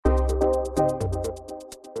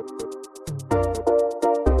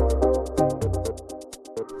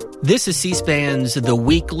This is C-SPAN's The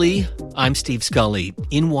Weekly. I'm Steve Scully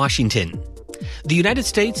in Washington. The United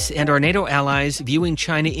States and our NATO allies viewing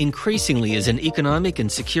China increasingly as an economic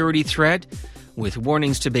and security threat, with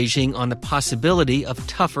warnings to Beijing on the possibility of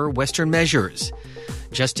tougher Western measures.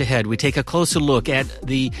 Just ahead, we take a closer look at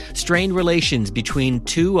the strained relations between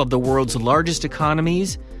two of the world's largest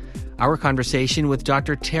economies. Our conversation with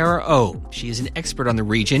Dr. Tara Oh. She is an expert on the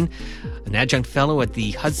region, an adjunct fellow at the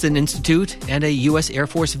Hudson Institute, and a U.S. Air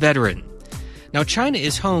Force veteran. Now, China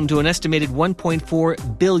is home to an estimated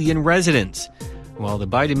 1.4 billion residents. While the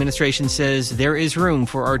Biden administration says there is room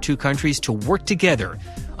for our two countries to work together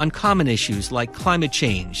on common issues like climate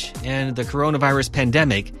change and the coronavirus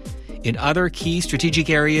pandemic, in other key strategic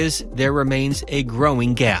areas, there remains a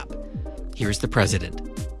growing gap. Here's the president.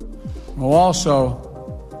 We'll also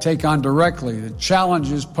take on directly the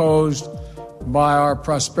challenges posed by our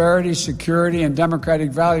prosperity, security, and democratic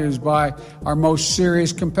values by our most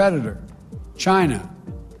serious competitor, China.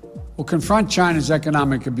 We'll confront China's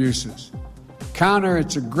economic abuses, counter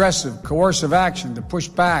its aggressive, coercive action to push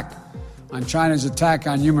back on China's attack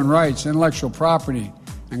on human rights, intellectual property,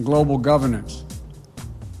 and global governance.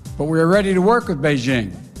 But we are ready to work with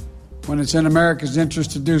Beijing when it's in America's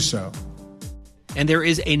interest to do so. And there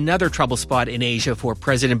is another trouble spot in Asia for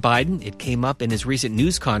President Biden. It came up in his recent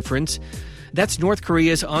news conference. That's North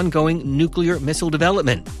Korea's ongoing nuclear missile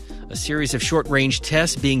development, a series of short-range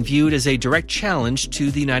tests being viewed as a direct challenge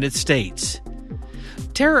to the United States.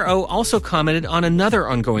 Tara Oh also commented on another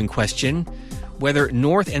ongoing question, whether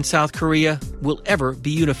North and South Korea will ever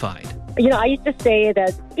be unified. I used to say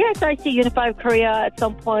that, yes, I see unified Korea at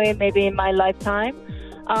some point, maybe in my lifetime.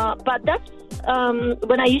 But that's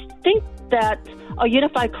when I used to think that a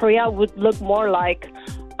unified Korea would look more like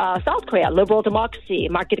South Korea, liberal democracy,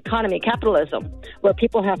 market economy, capitalism, where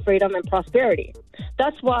people have freedom and prosperity.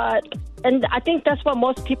 And I think that's what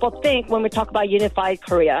most people think when we talk about unified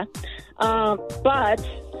Korea. But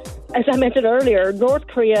as I mentioned earlier, North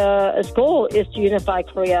Korea's goal is to unify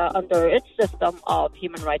Korea under its system of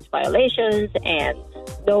human rights violations and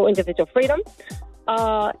no individual freedom.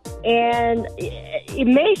 And it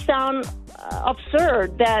may sound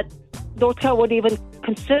absurd that North Korea would even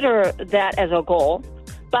consider that as a goal,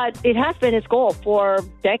 but it has been its goal for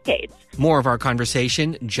decades. More of our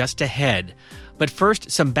conversation just ahead. But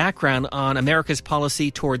first, some background on America's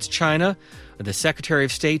policy towards China. The Secretary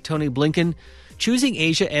of State, Tony Blinken, choosing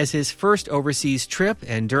Asia as his first overseas trip,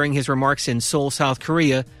 and during his remarks in Seoul, South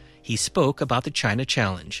Korea, he spoke about the China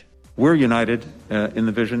challenge. We're united in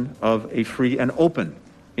the vision of a free and open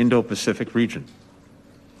Indo-Pacific region,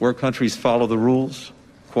 where countries follow the rules,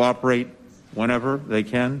 cooperate whenever they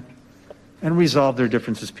can, and resolve their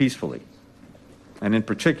differences peacefully. And in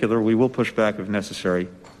particular, we will push back if necessary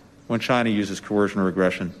when China uses coercion or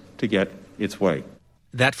aggression to get its way.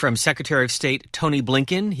 That from Secretary of State Tony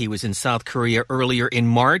Blinken. He was in South Korea earlier in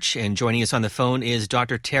March, and joining us on the phone is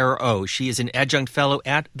Dr. Tara Oh. She is an adjunct fellow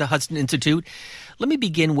at the Hudson Institute. Let me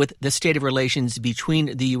begin with the state of relations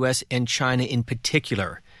between the U.S. and China in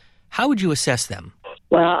particular. How would you assess them?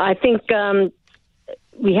 Well, I think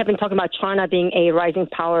we have been talking about China being a rising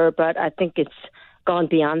power, but I think it's gone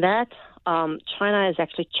beyond that. China is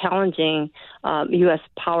actually challenging U.S.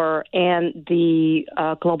 power and the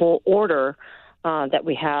global order that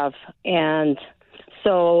we have. And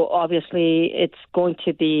so obviously it's going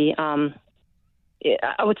to be,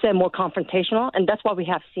 I would say, more confrontational. And that's what we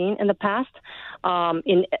have seen in the past,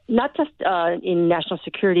 in not just in national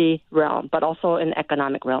security realm, but also in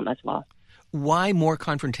economic realm as well. Why more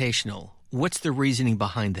confrontational? What's the reasoning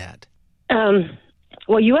behind that?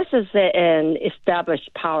 Well, U.S. is an established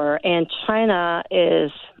power, and China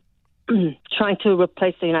is trying to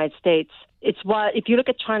replace the United States. It's what, if you look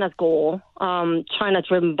at China's goal, China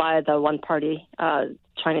driven by the one party,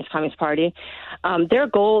 Chinese Communist Party, their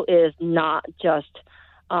goal is not just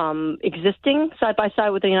existing side by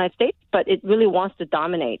side with the United States, but it really wants to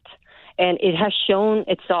dominate. And it has shown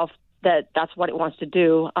itself that that's what it wants to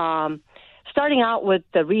do. Starting out with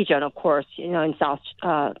the region, of course, in South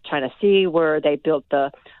China Sea, where they built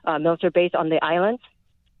the military base on the island,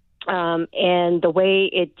 and the way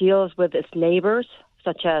it deals with its neighbors,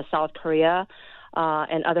 such as South Korea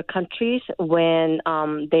and other countries, when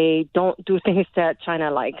they don't do things that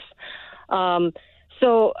China likes.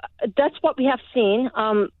 So that's what we have seen.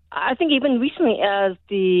 I think even recently, as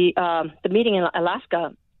the meeting in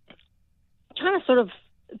Alaska, China sort of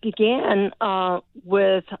began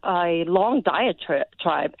with a long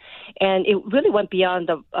diatribe, and it really went beyond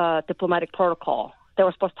the diplomatic protocol. They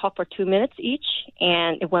were supposed to talk for 2 minutes each,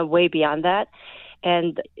 and it went way beyond that.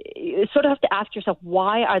 And you sort of have to ask yourself,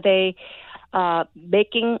 why are they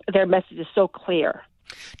making their messages so clear?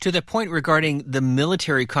 To the point regarding the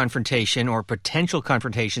military confrontation or potential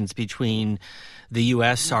confrontations between the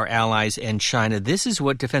U.S., our allies, and China, this is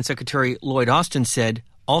what Defense Secretary Lloyd Austin said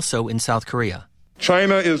also in South Korea.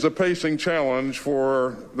 China is a pacing challenge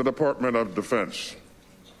for the Department of Defense.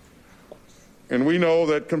 And we know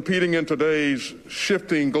that competing in today's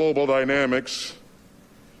shifting global dynamics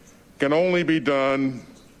can only be done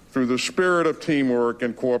through the spirit of teamwork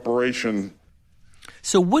and cooperation.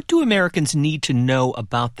 So what do Americans need to know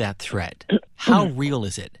about that threat? How real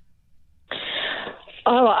is it?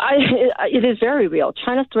 It is very real.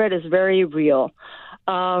 China's threat is very real.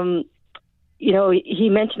 He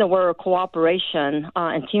mentioned the word cooperation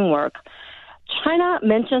and teamwork. China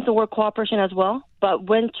mentions the word cooperation as well, but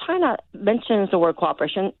when China mentions the word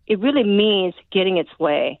cooperation, it really means getting its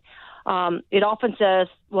way. It often says,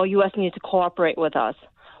 well, U.S. needs to cooperate with us.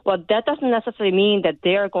 Well, that doesn't necessarily mean that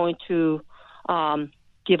they're going to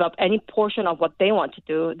give up any portion of what they want to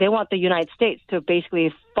do. They want the United States to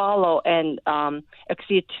basically follow and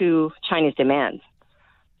accede to Chinese demands.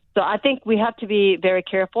 So I think we have to be very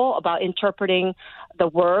careful about interpreting the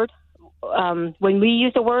word. When we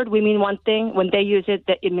use the word, we mean one thing. When they use it,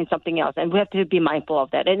 it means something else. And we have to be mindful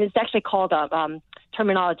of that. And it's actually called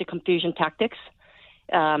terminology confusion tactics.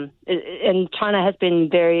 And China has been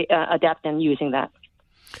very adept in using that.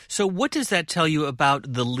 So what does that tell you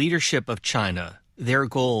about the leadership of China, their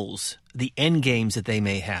goals, the end games that they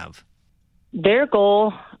may have? Their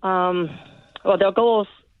goals, at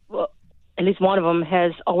least one of them,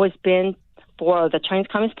 has always been for the Chinese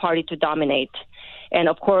Communist Party to dominate. And,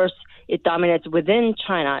 of course, it dominates within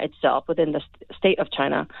China itself, within the state of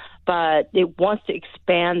China. But it wants to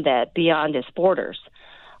expand that beyond its borders.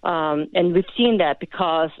 And we've seen that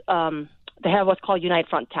because they have what's called United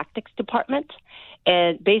Front Tactics Department.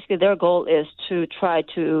 And basically their goal is to try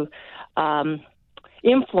to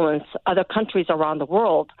influence other countries around the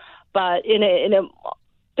world, but in a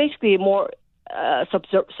basically more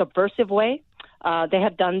subversive way. They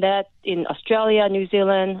have done that in Australia, New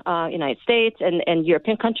Zealand, United States, and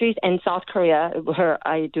European countries, and South Korea, where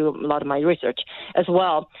I do a lot of my research as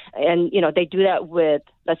well. And, they do that with,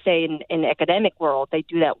 let's say, in the academic world, they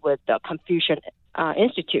do that with the Confucian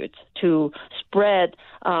institutes to spread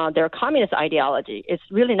their communist ideology. It's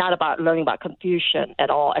really not about learning about Confucian at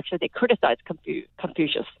all. Actually, they criticize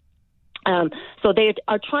Confucius. So they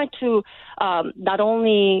are trying to not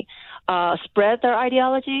only spread their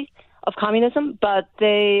ideology of communism, but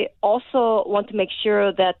they also want to make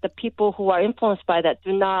sure that the people who are influenced by that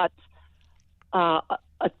do not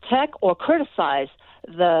attack or criticize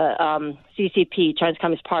the CCP, Chinese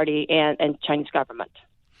Communist Party, and Chinese government.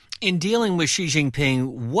 In dealing with Xi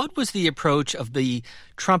Jinping, what was the approach of the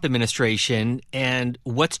Trump administration, and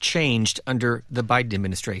what's changed under the Biden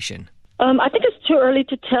administration? I think it's too early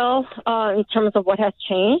to tell in terms of what has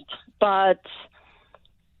changed, but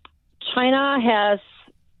China has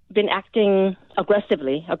been acting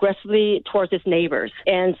aggressively towards its neighbors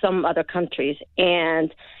and some other countries.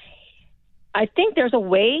 And I think there's a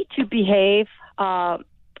way to behave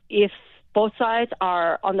if both sides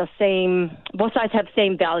have the same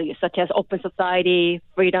values, such as open society,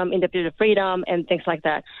 freedom, individual freedom, and things like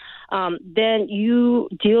that. Then you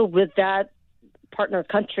deal with that partner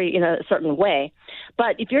country in a certain way.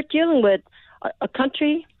 But if you're dealing with a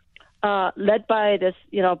country led by this,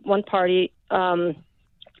 one party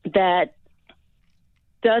that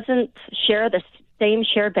doesn't share the same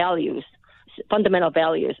shared values, fundamental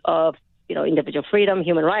values of, individual freedom,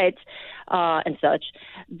 human rights, and such,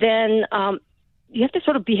 then you have to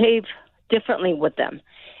sort of behave differently with them.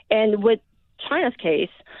 And with China's case,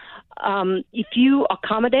 if you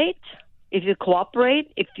accommodate, if you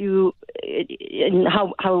cooperate, in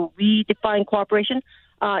how we define cooperation,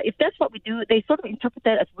 if that's what we do, they sort of interpret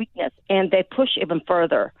that as weakness, and they push even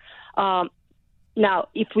further. Now,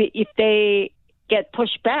 if they get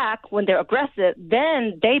pushed back when they're aggressive,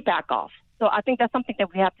 then they back off. So I think that's something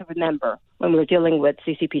that we have to remember when we're dealing with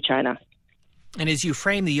CCP China. And as you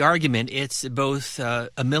frame the argument, it's both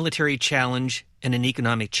a military challenge and an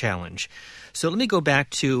economic challenge. So let me go back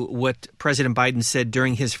to what President Biden said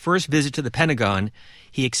during his first visit to the Pentagon.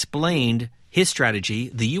 He explained his strategy,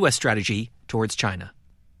 the U.S. strategy, towards China.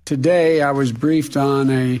 Today, I was briefed on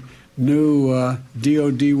a new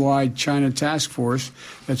DoD-wide China task force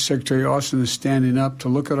that Secretary Austin is standing up to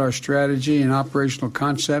look at our strategy and operational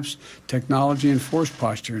concepts, technology and force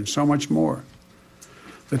posture, and so much more.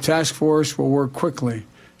 The task force will work quickly,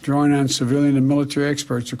 drawing on civilian and military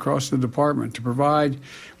experts across the department to provide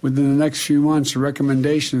within the next few months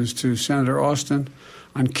recommendations to Senator Austin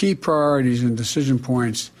on key priorities and decision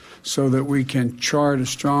points so that we can chart a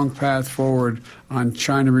strong path forward on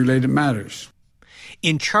China-related matters.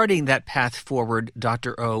 In charting that path forward,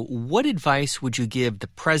 Dr. O, what advice would you give the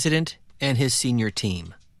president and his senior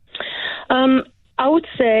team? I would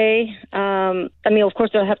say, of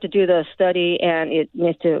course, they'll have to do the study, and it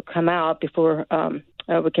needs to come out before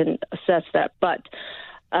we can assess that. But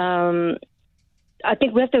I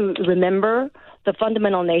think we have to remember the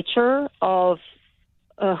fundamental nature of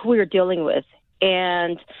who we're dealing with.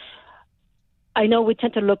 And I know we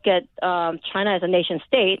tend to look at China as a nation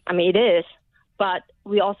state. I mean, it is. But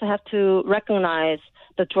we also have to recognize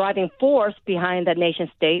the driving force behind that nation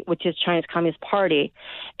state, which is China's Communist Party.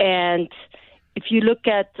 And if you look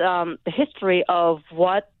at the history of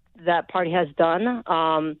what that party has done,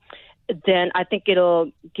 then I think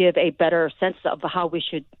it'll give a better sense of how we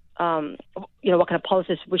should, what kind of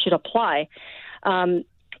policies we should apply.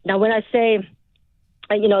 Now, when I say,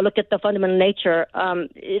 look at the fundamental nature,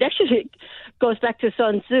 it actually goes back to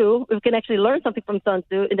Sun Tzu. We can actually learn something from Sun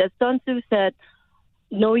Tzu, and that Sun Tzu said,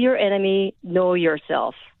 know your enemy, know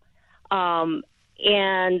yourself.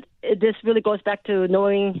 And this really goes back to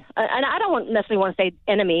knowing, and I don't necessarily want to say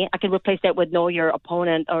enemy. I can replace that with know your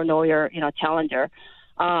opponent or know your, challenger.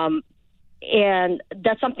 And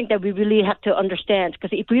that's something that we really have to understand,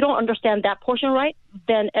 because if we don't understand that portion right,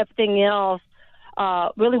 then everything else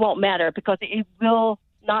really won't matter, because it will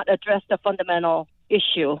not address the fundamental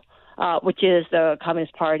issue, which is the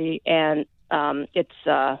Communist Party and its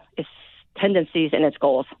tendencies and its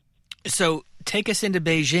goals. So take us into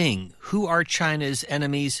Beijing. Who are China's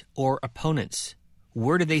enemies or opponents?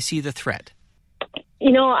 Where do they see the threat?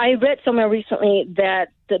 I read somewhere recently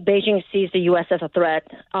that Beijing sees the U.S. as a threat.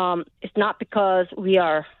 It's not because we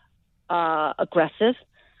are aggressive.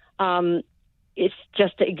 It's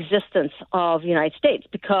just the existence of the United States,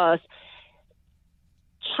 because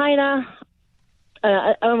China,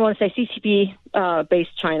 I don't want to say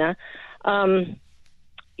CCP-based China,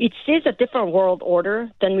 it sees a different world order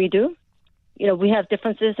than we do. We have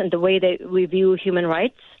differences in the way that we view human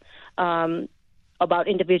rights, about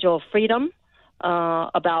individual freedom,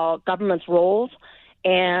 about government's roles,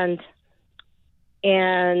 and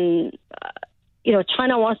China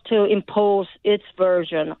wants to impose its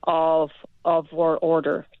version of world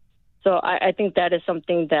order. So I think that is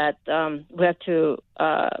something that we have to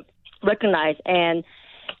recognize. And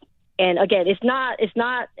again, it's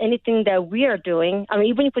not anything that we are doing. I mean,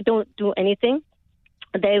 even if we don't do anything,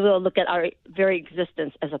 they will look at our very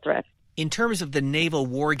existence as a threat. In terms of the naval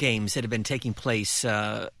war games that have been taking place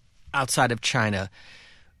outside of China,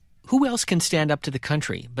 who else can stand up to the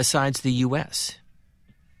country besides the U.S.?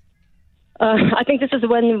 I think this is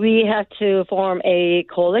when we have to form a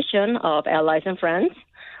coalition of allies and friends,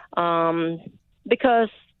 because,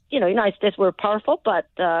 United States, we're powerful, but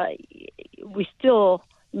we still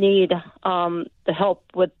need the help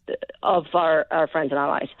of our friends and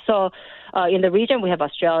allies. So in the region, we have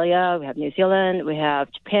Australia, we have New Zealand, we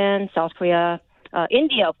have Japan, South Korea,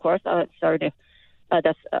 India, of course. That's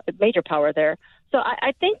a major power there. So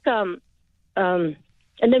I think, and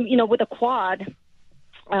then, with the Quad,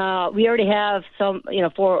 we already have some,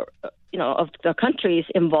 of the countries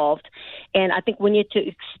involved, and I think we need to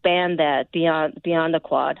expand that beyond the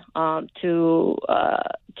Quad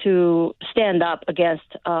to stand up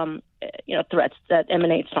against threats that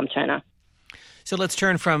emanate from China. So let's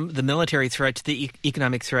turn from the military threat to the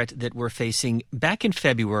economic threat that we're facing. Back in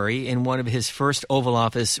February, in one of his first Oval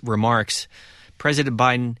Office remarks, President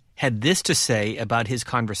Biden had this to say about his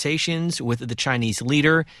conversations with the Chinese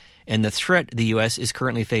leader and the threat the U.S. is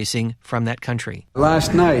currently facing from that country.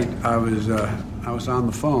 Last night, I was on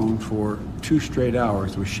the phone for 2 straight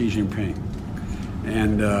hours with Xi Jinping.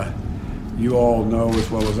 And you all know as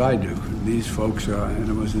well as I do, these folks, and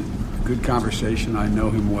it was a good conversation. I know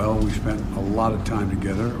him well. We spent a lot of time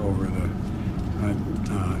together over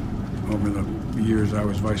the years I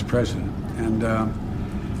was vice president. And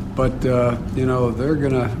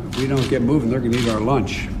we don't get moving, they're gonna eat our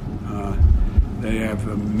lunch. They have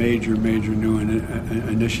major new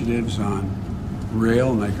initiatives on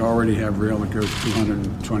rail, and they already have rail that goes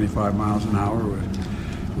 225 miles an hour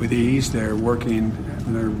with ease. They're working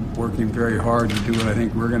very hard to do what I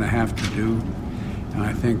think we're going to have to do. And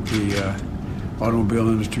I think the automobile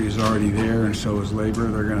industry is already there, and so is labor.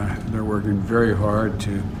 They're working very hard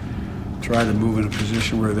to try to move in a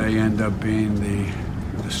position where they end up being the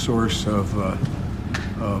source of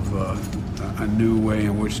a new way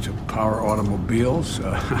in which to power automobiles,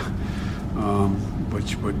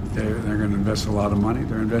 which they're going to invest a lot of money.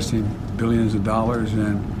 They're investing billions of dollars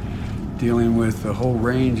in dealing with a whole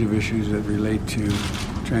range of issues that relate to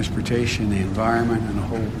transportation, the environment, and a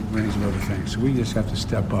whole range of other things. So we just have to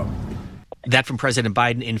step up. That from President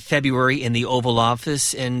Biden in February in the Oval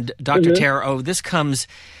Office. And Dr. Taro, this comes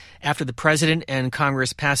after the president and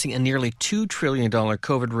Congress passing a nearly $2 trillion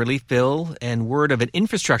COVID relief bill and word of an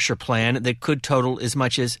infrastructure plan that could total as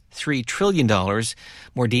much as $3 trillion.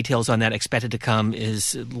 More details on that expected to come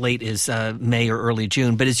as late as May or early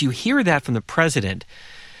June. But as you hear that from the president,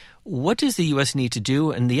 what does the U.S. need to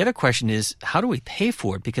do? And the other question is, how do we pay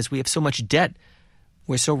for it? Because we have so much debt.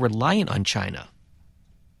 We're so reliant on China.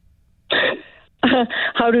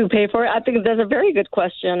 How do we pay for it? I think that's a very good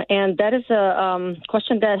question, and that is a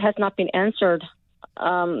question that has not been answered.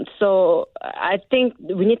 So I think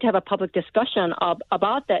we need to have a public discussion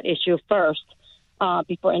about that issue first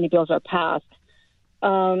before any bills are passed.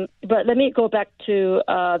 But let me go back to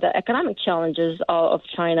the economic challenges of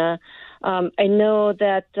China. I know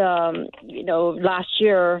that, last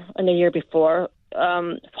year and the year before,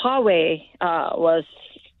 Huawei was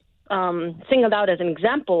singled out as an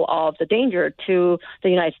example of the danger to the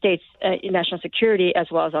United States national security as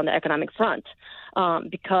well as on the economic front,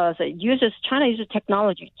 because China uses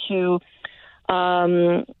technology to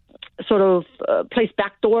place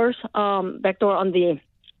backdoor on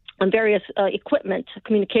various equipment,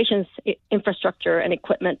 communications infrastructure and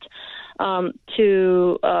equipment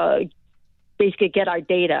to basically get our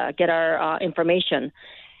data, get our information.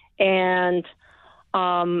 And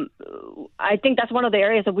I think that's one of the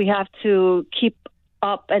areas that we have to keep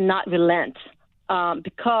up and not relent,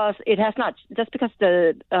 because it has not, just because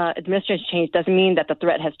the administration changed doesn't mean that the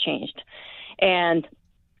threat has changed. And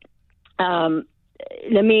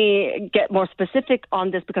let me get more specific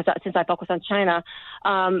on this, because since I focus on China,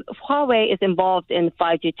 Huawei is involved in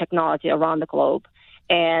 5G technology around the globe.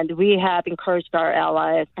 And we have encouraged our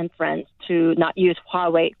allies and friends to not use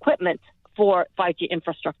Huawei equipment for 5G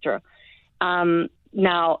infrastructure.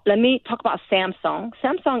 Now, let me talk about Samsung.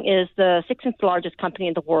 Samsung is the 16th largest company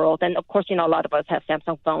in the world. And, of course, a lot of us have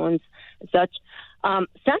Samsung phones and such.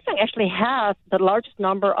 Samsung actually has the largest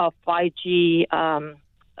number of 5G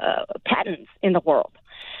patents in the world.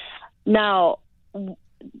 Now,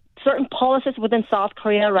 certain policies within South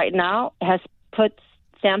Korea right now has put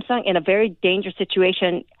Samsung in a very dangerous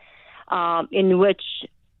situation in which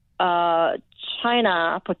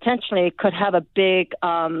China potentially could have a big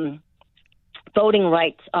voting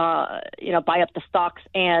rights, buy up the stocks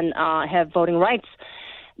and have voting rights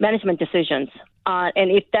management decisions. And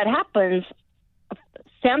if that happens,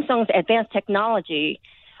 Samsung's advanced technology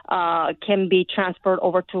can be transferred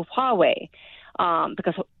over to Huawei,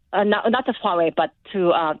 because not just Huawei, but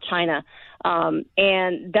to China.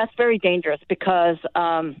 And that's very dangerous because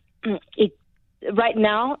right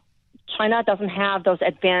now, China doesn't have those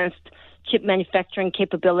advanced chip manufacturing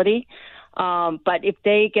capability. But if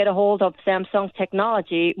they get a hold of Samsung's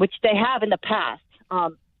technology, which they have in the past,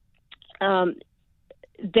 then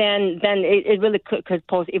it really could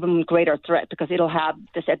pose even greater threat, because it'll have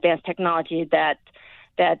this advanced technology that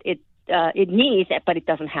it needs, but it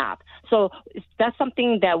doesn't have. So that's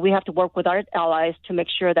something that we have to work with our allies to make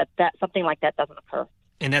sure that something like that doesn't occur.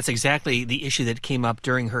 And that's exactly the issue that came up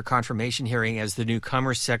during her confirmation hearing as the new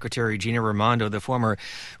Commerce Secretary, Gina Raimondo, the former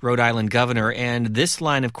Rhode Island governor. And this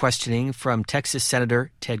line of questioning from Texas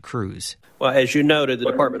Senator Ted Cruz. Well, as you noted, the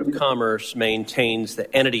Department of Commerce maintains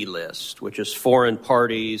the entity list, which is foreign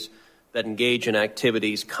parties that engage in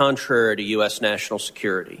activities contrary to U.S. national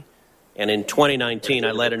security. And in 2019,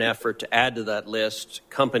 I led an effort to add to that list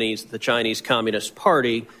companies the Chinese Communist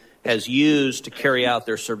Party has used to carry out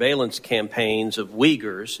their surveillance campaigns of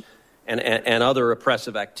Uyghurs and other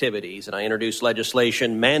oppressive activities. And I introduced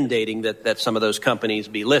legislation mandating that some of those companies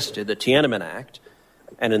be listed, the Tiananmen Act.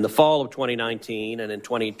 And in the fall of 2019 and in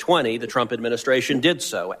 2020, the Trump administration did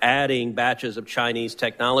so, adding batches of Chinese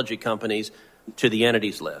technology companies to the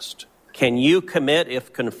entities list. Can you commit,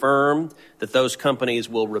 if confirmed, that those companies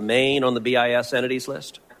will remain on the BIS entities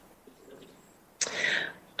list?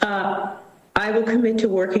 I will commit to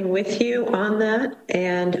working with you on that,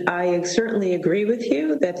 and I certainly agree with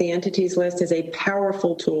you that the entities list is a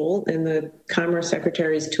powerful tool in the Commerce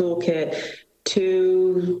Secretary's toolkit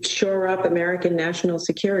to shore up American national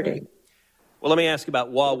security. Well, let me ask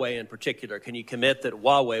about Huawei in particular. Can you commit that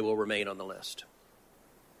Huawei will remain on the list?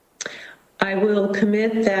 I will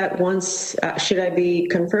commit that once, should I be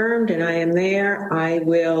confirmed and I am there, I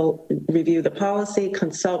will review the policy,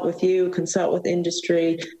 consult with you, consult with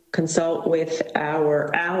industry, consult with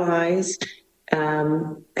our allies,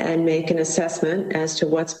 and make an assessment as to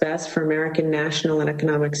what's best for American national and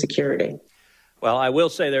economic security. Well, I will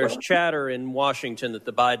say there's chatter in Washington that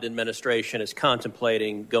the Biden administration is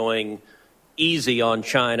contemplating going easy on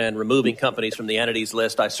China and removing companies from the entities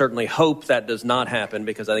list. I certainly hope that does not happen,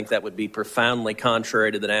 because I think that would be profoundly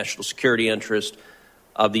contrary to the national security interest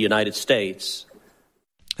of the United States.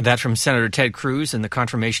 That from Senator Ted Cruz in the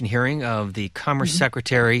confirmation hearing of the Commerce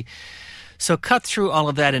Secretary. So cut through all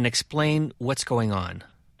of that and explain what's going on.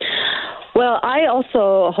 Well, I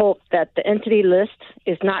also hope that the entity list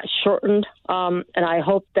is not shortened, and I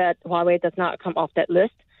hope that Huawei does not come off that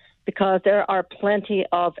list, because there are plenty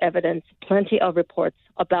of evidence, plenty of reports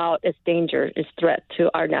about its danger, its threat to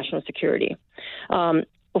our national security.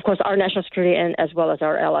 Of course, our national security, and as well as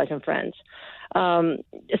our allies and friends.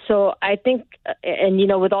 So I think,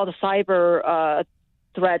 and with all the cyber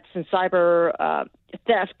threats and cyber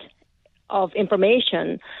theft of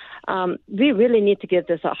information, we really need to give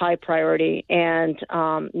this a high priority and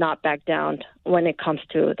not back down when it comes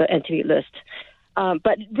to the entity list.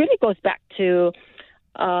 But it really goes back to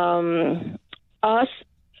us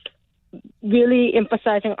really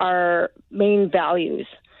emphasizing our main values,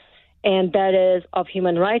 and that is of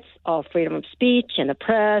human rights, of freedom of speech and the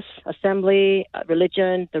press, assembly,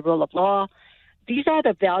 religion, the rule of law. These are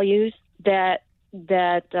the values that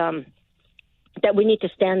we need to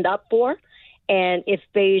stand up for. And if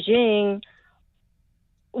Beijing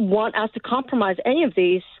want us to compromise any of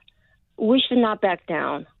these, we should not back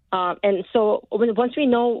down. And so once we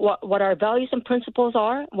know what our values and principles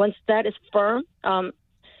are, once that is firm,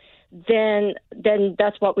 then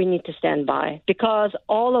that's what we need to stand by, because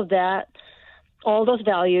all of that, all those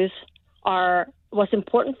values are what's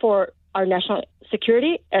important for our national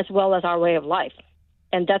security as well as our way of life.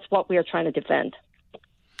 And that's what we are trying to defend.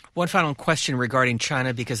 One final question regarding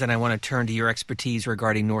China, because then I want to turn to your expertise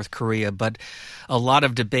regarding North Korea. But a lot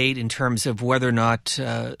of debate in terms of whether or not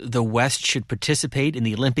the West should participate in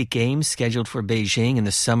the Olympic Games scheduled for Beijing in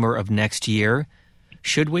the summer of next year.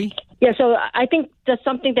 Should we? Yeah, so I think that's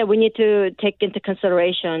something that we need to take into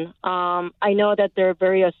consideration. I know that there are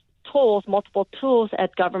various tools, multiple tools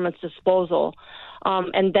at government's disposal,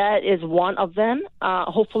 and that is one of them.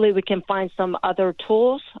 Hopefully we can find some other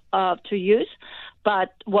tools to use.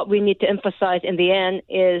 But what we need to emphasize in the end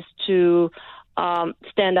is to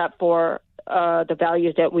stand up for the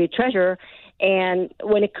values that we treasure. And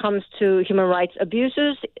when it comes to human rights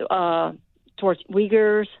abuses towards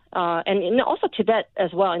Uyghurs and also Tibet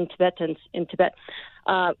as well, and Tibetans in Tibet,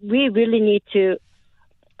 we really need to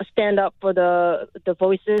stand up for the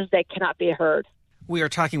voices that cannot be heard. We are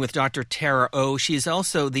talking with Dr. Tara Oh. She is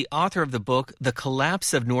also the author of the book, The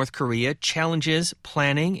Collapse of North Korea, Challenges,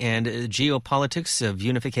 Planning, and Geopolitics of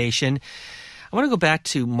Unification. I want to go back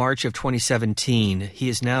to March of 2017. He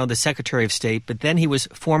is now the Secretary of State, but then he was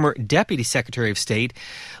former Deputy Secretary of State,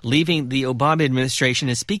 leaving the Obama administration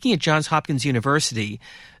and speaking at Johns Hopkins University.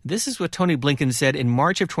 This is what Tony Blinken said in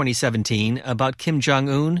March of 2017 about Kim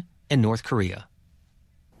Jong-un and North Korea.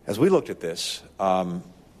 As we looked at this,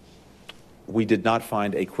 we did not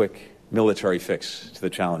find a quick military fix to the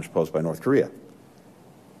challenge posed by North Korea.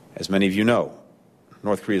 As many of you know,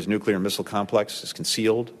 North Korea's nuclear missile complex is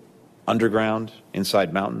concealed underground,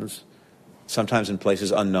 inside mountains, sometimes in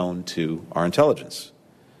places unknown to our intelligence.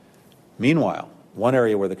 Meanwhile, one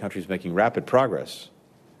area where the country is making rapid progress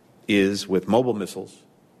is with mobile missiles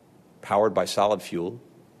powered by solid fuel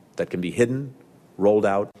that can be hidden, rolled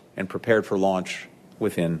out, and prepared for launch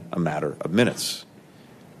within a matter of minutes.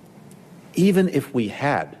 Even if we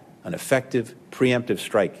had an effective preemptive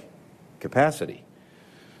strike capacity,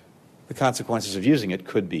 the consequences of using it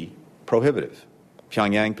could be prohibitive.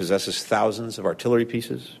 Pyongyang possesses thousands of artillery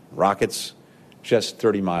pieces, rockets, just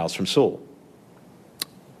 30 miles from Seoul.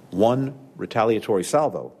 One retaliatory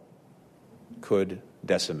salvo could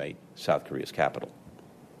decimate South Korea's capital.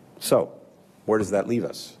 So, where does that leave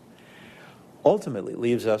us? Ultimately, it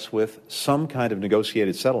leaves us with some kind of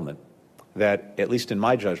negotiated settlement that, at least in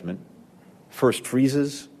my judgment, first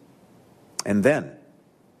freezes and then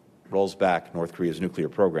rolls back North Korea's nuclear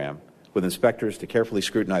program with inspectors to carefully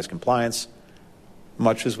scrutinize compliance,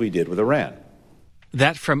 much as we did with Iran.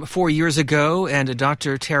 That from 4 years ago, and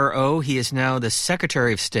Dr. Tara Oh, he is now the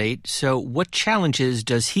Secretary of State. So what challenges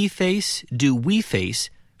does he face, do we face,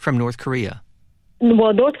 from North Korea?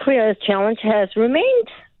 Well, North Korea's challenge has remained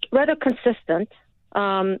rather consistent.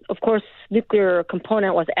 Of course, nuclear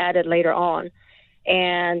component was added later on.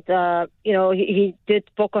 And, he did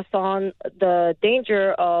focus on the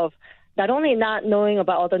danger of not only not knowing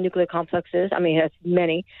about all the nuclear complexes, he has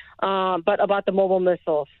many, but about the mobile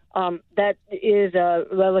missiles. That is a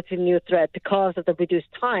relatively new threat because of the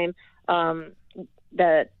reduced time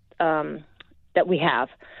that we have.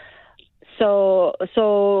 So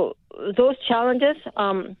those challenges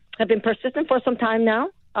have been persistent for some time now.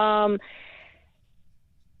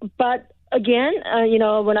 But again,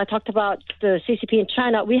 when I talked about the CCP in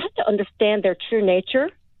China, we have to understand their true nature.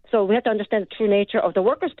 So we have to understand the true nature of the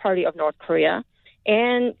Workers' Party of North Korea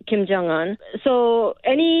and Kim Jong-un. So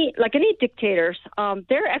any dictators,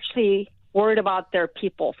 they're actually worried about their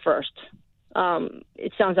people first.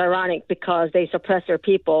 It sounds ironic because they suppress their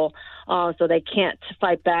people, so they can't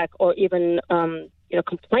fight back or even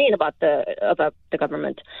complain about the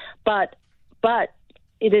government. But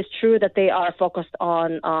it is true that they are focused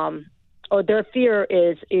on, or their fear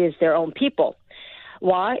is their own people.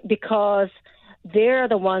 Why? Because they're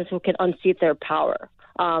the ones who can unseat their power,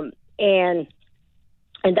 and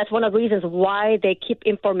that's one of the reasons why they keep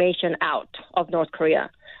information out of North Korea,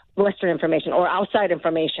 Western information or outside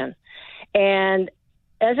information. And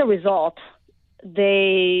as a result,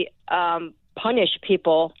 they punish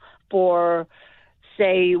people for,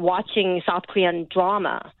 say, watching South Korean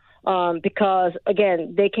drama because,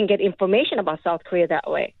 again, they can get information about South Korea that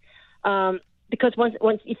way. Because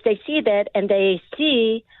once if they see that and they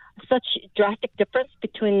see such drastic difference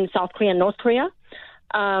between South Korea and North Korea,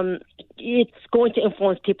 it's going to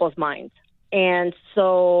influence people's minds. And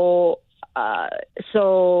so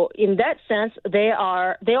in that sense, they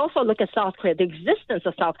also look at South Korea, the existence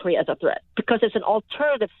of South Korea as a threat, because it's an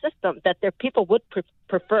alternative system that their people would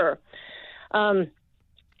prefer.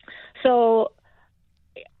 So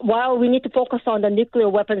while we need to focus on the nuclear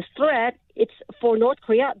weapons threat, it's for North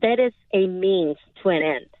Korea, that is a means to an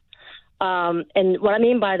end. And what I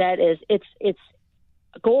mean by that is its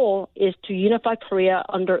goal is to unify Korea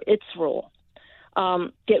under its rule,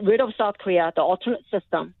 get rid of South Korea, the alternate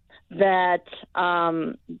system that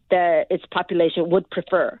its population would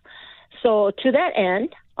prefer. So to that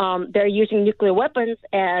end, they're using nuclear weapons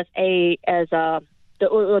as the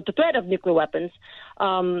threat of nuclear weapons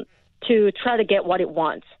to try to get what it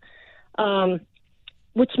wants,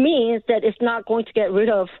 which means that it's not going to get rid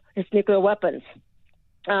of its nuclear weapons.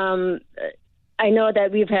 I know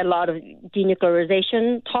that we've had a lot of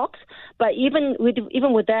denuclearization talks, but even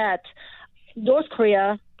with that, North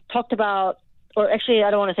Korea talked about, or actually, I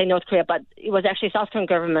don't want to say North Korea, but it was actually South Korean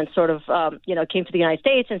government sort of, came to the United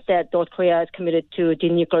States and said North Korea is committed to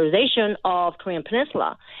denuclearization of Korean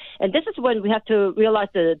Peninsula. And this is when we have to realize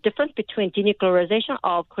the difference between denuclearization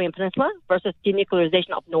of Korean Peninsula versus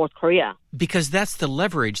denuclearization of North Korea. Because that's the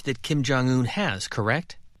leverage that Kim Jong-un has,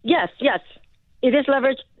 correct? Yes. It is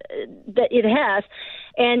leverage that it has,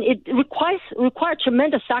 and it requires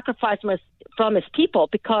tremendous sacrifice from its people,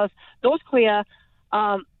 because North Korea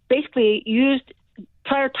basically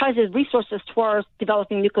prioritizes resources towards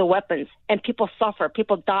developing nuclear weapons, and people suffer,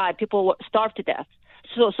 people die, people starve to death.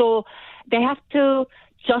 So they have to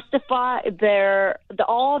justify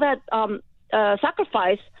all that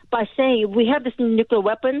sacrifice by saying we have this nuclear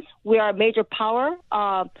weapons, we are a major power,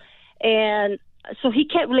 and so he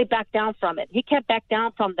can't really back down from it. He can't back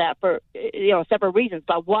down from that for several reasons.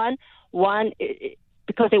 But one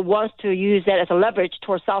because it wants to use that as a leverage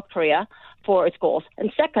towards South Korea for its goals.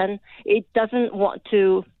 And second, it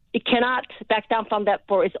cannot back down from that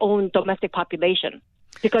for its own domestic population,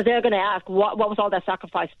 because they're going to ask, what was all that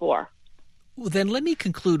sacrifice for? Well, then let me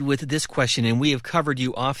conclude with this question, and we have covered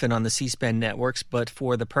you often on the C-SPAN networks, but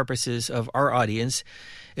for the purposes of our audience,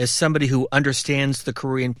 as somebody who understands the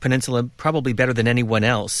Korean Peninsula probably better than anyone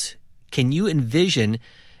else, can you envision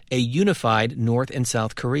a unified North and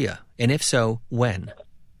South Korea? And if so, when?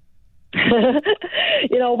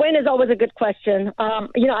 When is always a good question.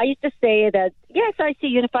 I used to say that, yes, I see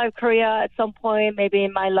unified Korea at some point, maybe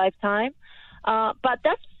in my lifetime. But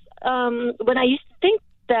that's when I used to think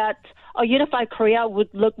that a unified Korea would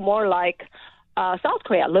look more like South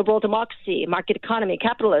Korea, liberal democracy, market economy,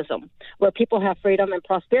 capitalism, where people have freedom and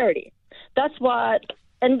prosperity.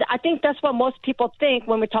 And I think that's what most people think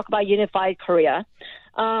when we talk about unified Korea.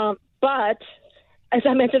 But as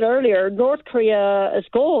I mentioned earlier, North Korea's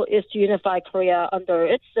goal is to unify Korea under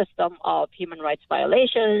its system of human rights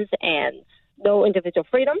violations and no individual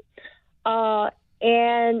freedom.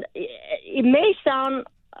 And it may sound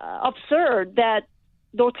absurd that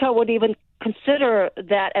North Korea would even consider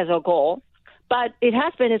that as a goal, but it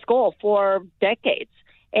has been its goal for decades,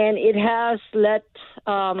 and it has let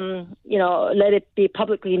it be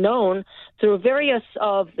publicly known through various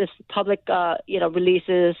of this public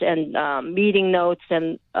releases and meeting notes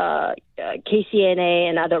and KCNA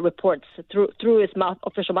and other reports through its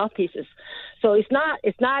official mouthpieces. So it's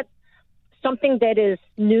not something that is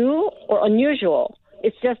new or unusual.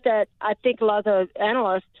 It's just that I think a lot of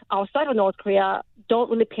analysts outside of North Korea don't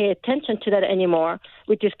really pay attention to that anymore.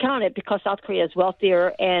 We discount it because South Korea is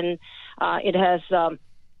wealthier and it has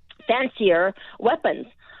fancier weapons.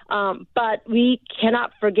 But we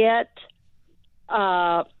cannot forget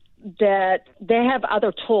that they have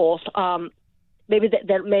other tools. Maybe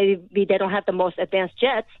they don't have the most advanced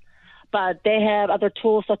jets, but they have other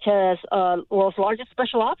tools such as world's largest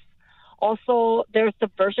special ops. Also, their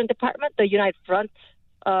subversion department, the United Front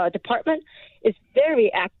department, is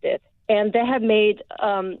very active, and they have made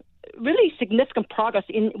really significant progress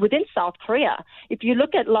within South Korea. If you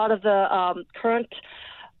look at a lot of the current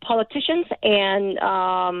politicians and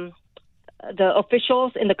the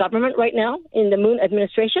officials in the government right now in the Moon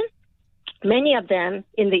administration, many of them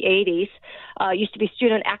in the 80s used to be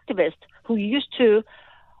student activists who used to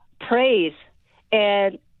praise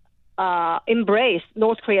and embrace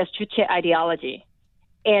North Korea's Juche ideology.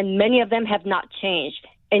 And many of them have not changed.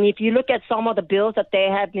 And if you look at some of the bills that they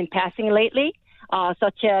have been passing lately,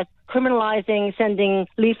 such as criminalizing sending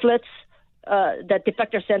leaflets that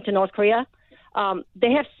defectors send to North Korea,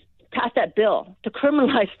 they have passed that bill to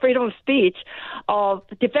criminalize freedom of speech of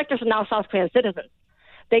defectors are now South Korean citizens.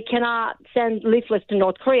 They cannot send leaflets to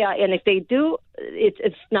North Korea, and if they do,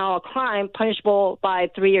 it's now a crime punishable by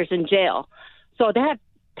 3 years in jail. So they have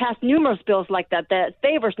passed numerous bills like that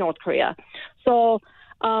favors North Korea. So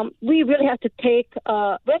we really have to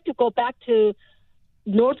we have to go back to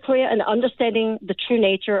North Korea and understanding the true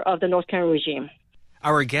nature of the North Korean regime.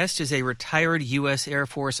 Our guest is a retired U.S. Air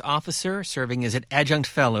Force officer serving as an adjunct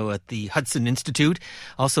fellow at the Hudson Institute,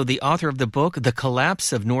 also the author of the book, The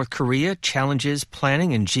Collapse of North Korea, Challenges,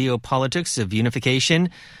 Planning, and Geopolitics of Unification.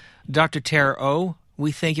 Dr. Tara Oh,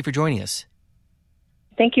 we thank you for joining us.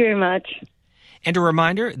 Thank you very much. And a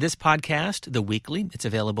reminder, this podcast, The Weekly, it's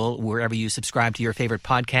available wherever you subscribe to your favorite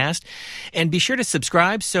podcast. And be sure to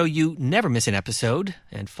subscribe so you never miss an episode.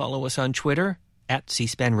 And follow us on Twitter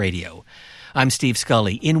 @C-SPAN Radio. I'm Steve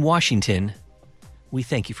Scully in Washington. We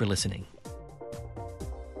thank you for listening.